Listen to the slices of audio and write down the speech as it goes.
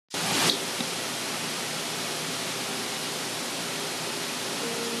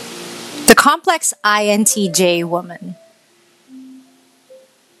Complex INTJ woman.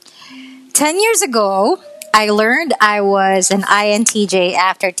 10 years ago, I learned I was an INTJ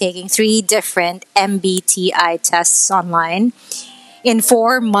after taking three different MBTI tests online in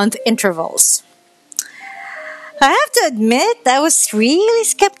 4-month intervals. I have to admit, I was really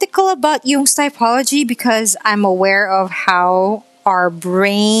skeptical about Jung's typology because I'm aware of how our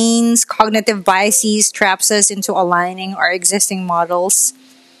brain's cognitive biases traps us into aligning our existing models,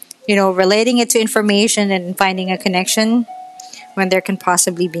 relating it to information and finding a connection when there can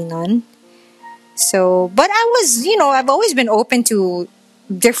possibly be none. So, but I've always been open to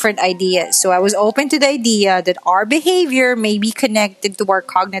different ideas. So I was open to the idea that our behavior may be connected to our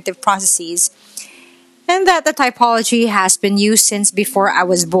cognitive processes and that the typology has been used since before I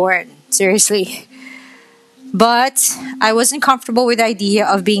was born. Seriously. But I wasn't comfortable with the idea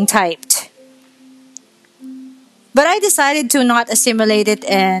of being typed. But I decided to not assimilate it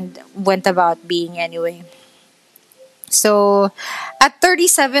and went about being anyway. So at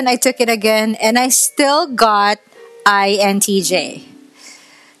 37, I took it again and I still got INTJ.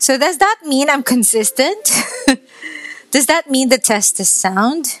 So does that mean I'm consistent? Does that mean the test is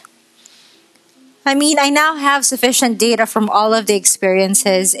sound? I now have sufficient data from all of the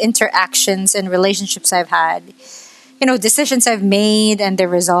experiences, interactions, and relationships I've had. Decisions I've made and the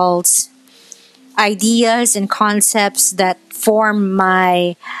results. Ideas and concepts that form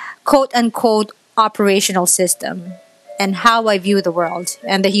my quote-unquote operational system and how I view the world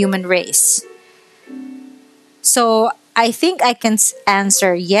and the human race. So I think I can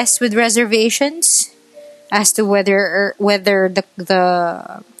answer yes with reservations as to whether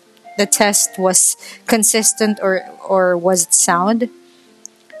the test was consistent or was it sound.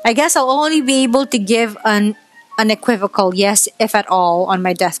 I guess I'll only be able to give an unequivocal yes, if at all, on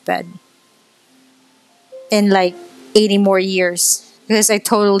my deathbed in like 80 more years because I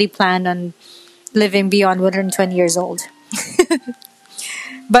totally plan on living beyond 120 years old.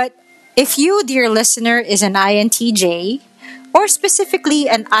 But if you, dear listener, is an INTJ, or specifically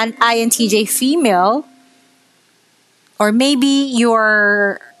an INTJ female, or maybe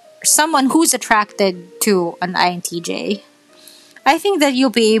you're someone who's attracted to an INTJ, I think that you'll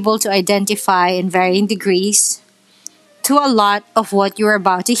be able to identify in varying degrees to a lot of what you're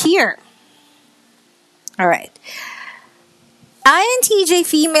about to hear. All right. INTJ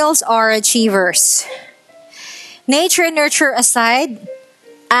females are achievers. Nature and nurture aside,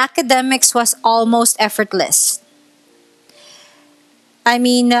 academics was almost effortless.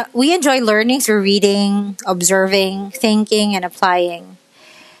 We enjoy learning through reading, observing, thinking, and applying.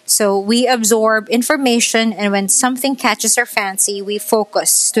 So we absorb information, and when something catches our fancy, we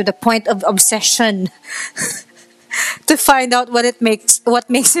focus to the point of obsession to find out what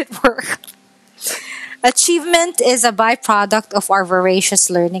makes it work. Achievement is a byproduct of our voracious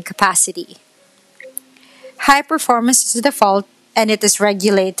learning capacity. High performance is the default, and it is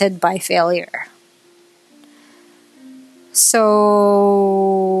regulated by failure. So,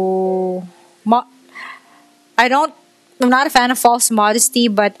 I'm not a fan of false modesty,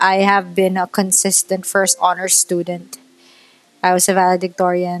 but I have been a consistent first honors student. I was a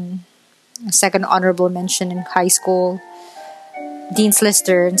valedictorian, a second honorable mention in high school, Dean's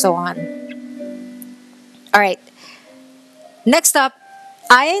Lister, and so on. All right. Next up,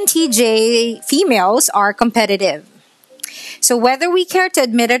 INTJ females are competitive. So whether we care to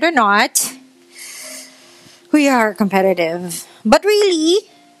admit it or not, we are competitive. But really,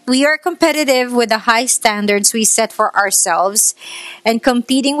 we are competitive with the high standards we set for ourselves, and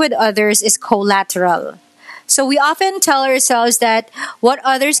competing with others is collateral. So we often tell ourselves that what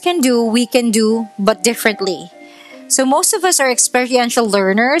others can do, we can do, but differently. So most of us are experiential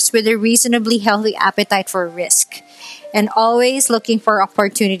learners with a reasonably healthy appetite for risk and always looking for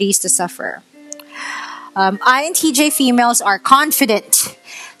opportunities to suffer. INTJ females are confident.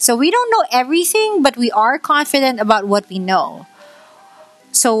 So we don't know everything, but we are confident about what we know.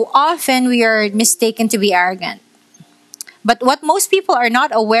 So often we are mistaken to be arrogant. But what most people are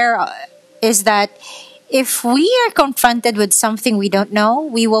not aware of is that if we are confronted with something we don't know,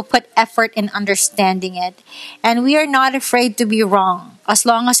 we will put effort in understanding it. And we are not afraid to be wrong as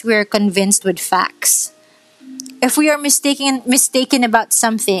long as we are convinced with facts. If we are mistaken about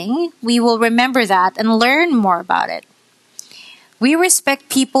something, we will remember that and learn more about it. We respect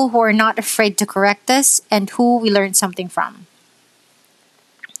people who are not afraid to correct us and who we learn something from.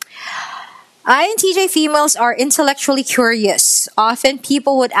 INTJ females are intellectually curious. Often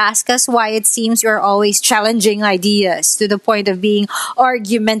people would ask us why it seems we're always challenging ideas to the point of being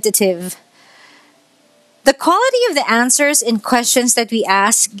argumentative. The quality of the answers in questions that we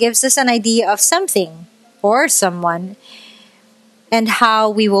ask gives us an idea of something or someone. and how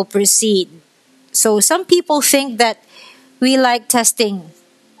we will proceed. So some people think that we like testing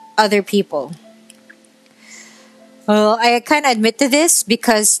other people. Well, I kind of admit to this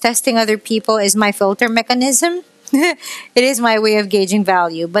because testing other people is my filter mechanism. It is my way of gauging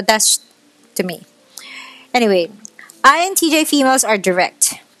value, but that's to me. Anyway, INTJ females are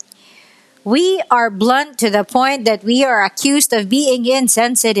direct. We are blunt to the point that we are accused of being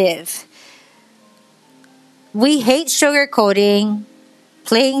insensitive. We hate sugarcoating,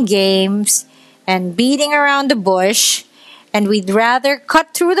 playing games, and beating around the bush, and we'd rather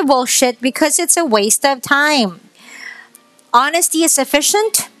cut through the bullshit because it's a waste of time. Honesty is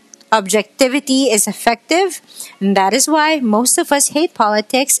efficient, objectivity is effective, and that is why most of us hate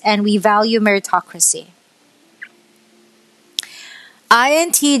politics and we value meritocracy.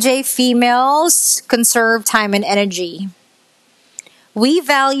 INTJ females conserve time and energy. We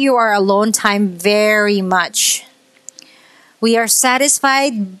value our alone time very much. We are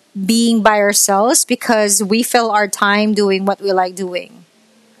satisfied being by ourselves because we fill our time doing what we like doing.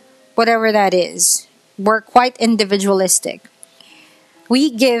 Whatever that is. We're quite individualistic. We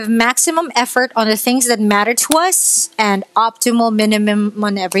give maximum effort on the things that matter to us and optimal minimum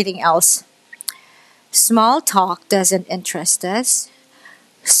on everything else. Small talk doesn't interest us.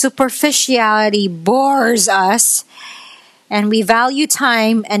 Superficiality bores us. And we value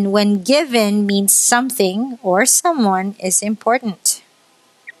time, and when given means something or someone is important.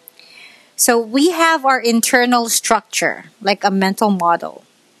 So we have our internal structure, like a mental model,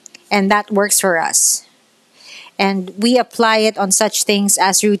 and that works for us. And we apply it on such things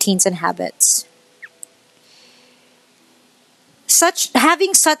as routines and habits.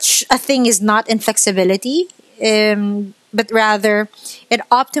 Having such a thing is not inflexibility, but rather it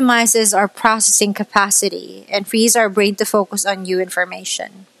optimizes our processing capacity and frees our brain to focus on new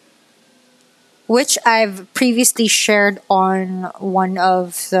information, which I've previously shared on one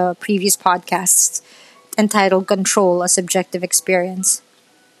of the previous podcasts entitled Control, a Subjective Experience.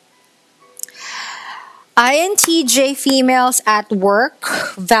 INTJ females at work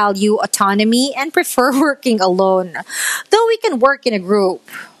value autonomy and prefer working alone, though we can work in a group.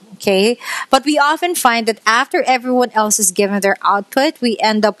 Okay, but we often find that after everyone else has given their output, we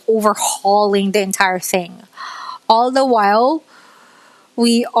end up overhauling the entire thing. All the while,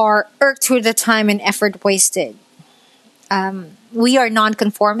 we are irked with the time and effort wasted. We are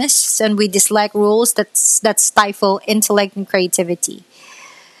nonconformists and we dislike rules that stifle intellect and creativity.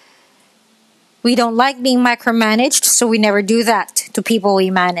 We don't like being micromanaged, so we never do that to people we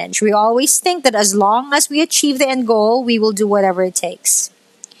manage. We always think that as long as we achieve the end goal, we will do whatever it takes.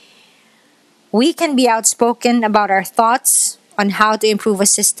 We can be outspoken about our thoughts on how to improve a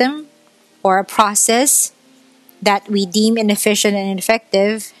system or a process that we deem inefficient and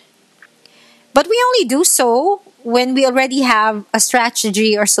ineffective. But we only do so when we already have a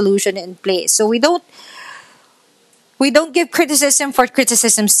strategy or solution in place. So we don't give criticism for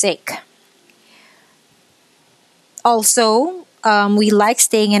criticism's sake. Also, we like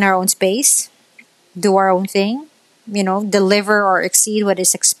staying in our own space, do our own thing, deliver or exceed what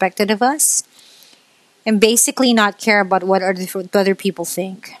is expected of us, and basically not care about what other people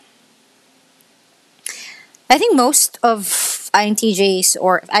think. I think most of INTJs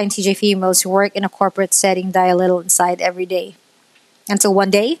or INTJ females who work in a corporate setting die a little inside every day. Until one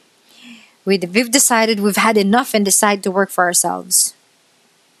day, we've decided we've had enough and decide to work for ourselves.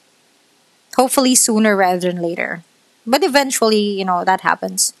 Hopefully sooner rather than later. But eventually, that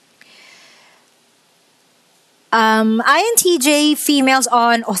happens. INTJ females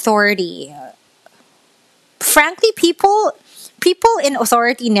on authority. Frankly, people in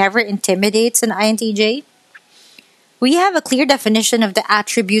authority never intimidates an INTJ. We have a clear definition of the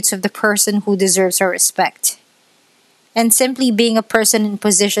attributes of the person who deserves our respect. And simply being a person in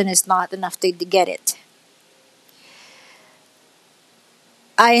position is not enough to get it.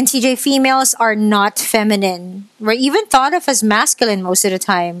 INTJ females are not feminine. We're even thought of as masculine most of the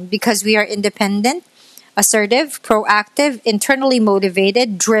time because we are independent, assertive, proactive, internally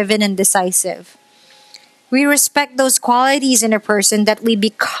motivated, driven, and decisive. We respect those qualities in a person that we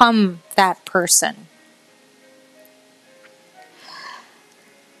become that person.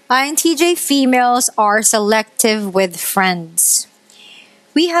 INTJ females are selective with friends.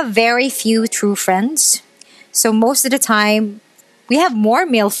 We have very few true friends, so most of the time, we have more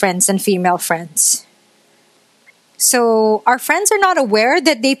male friends than female friends. So our friends are not aware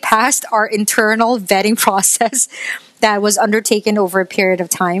that they passed our internal vetting process that was undertaken over a period of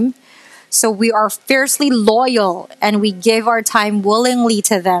time. So we are fiercely loyal and we give our time willingly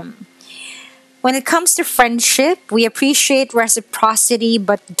to them. When it comes to friendship, we appreciate reciprocity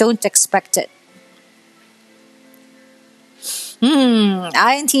but don't expect it.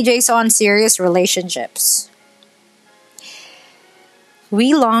 INTJs on serious relationships.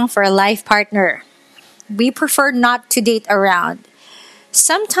 We long for a life partner. We prefer not to date around.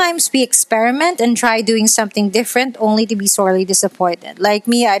 Sometimes we experiment and try doing something different only to be sorely disappointed. Like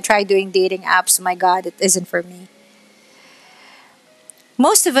me, I tried doing dating apps. My God, it isn't for me.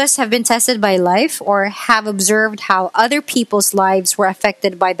 Most of us have been tested by life or have observed how other people's lives were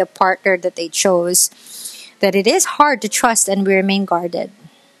affected by the partner that they chose, that it is hard to trust and we remain guarded.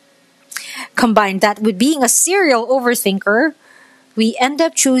 Combine that with being a serial overthinker, we end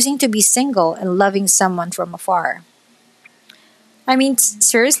up choosing to be single and loving someone from afar. I mean,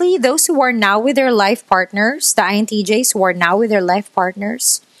 seriously, those who are now with their life partners, the INTJs who are now with their life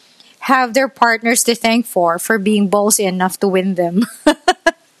partners, have their partners to thank for being ballsy enough to win them.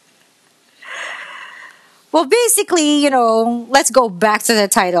 Well, basically, let's go back to the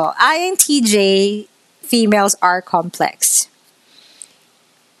title. INTJ females are complex.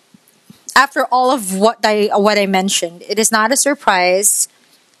 After all of what I mentioned, it is not a surprise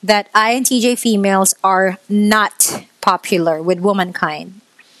that INTJ females are not popular with womankind.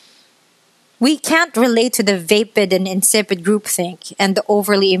 We can't relate to the vapid and insipid groupthink and the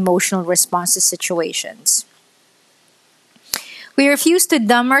overly emotional response to situations. We refuse to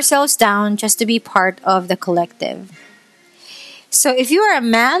dumb ourselves down just to be part of the collective. So if you are a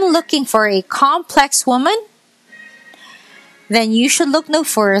man looking for a complex woman, then you should look no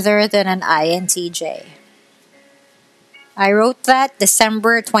further than an INTJ. I wrote that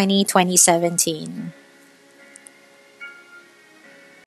December 2017.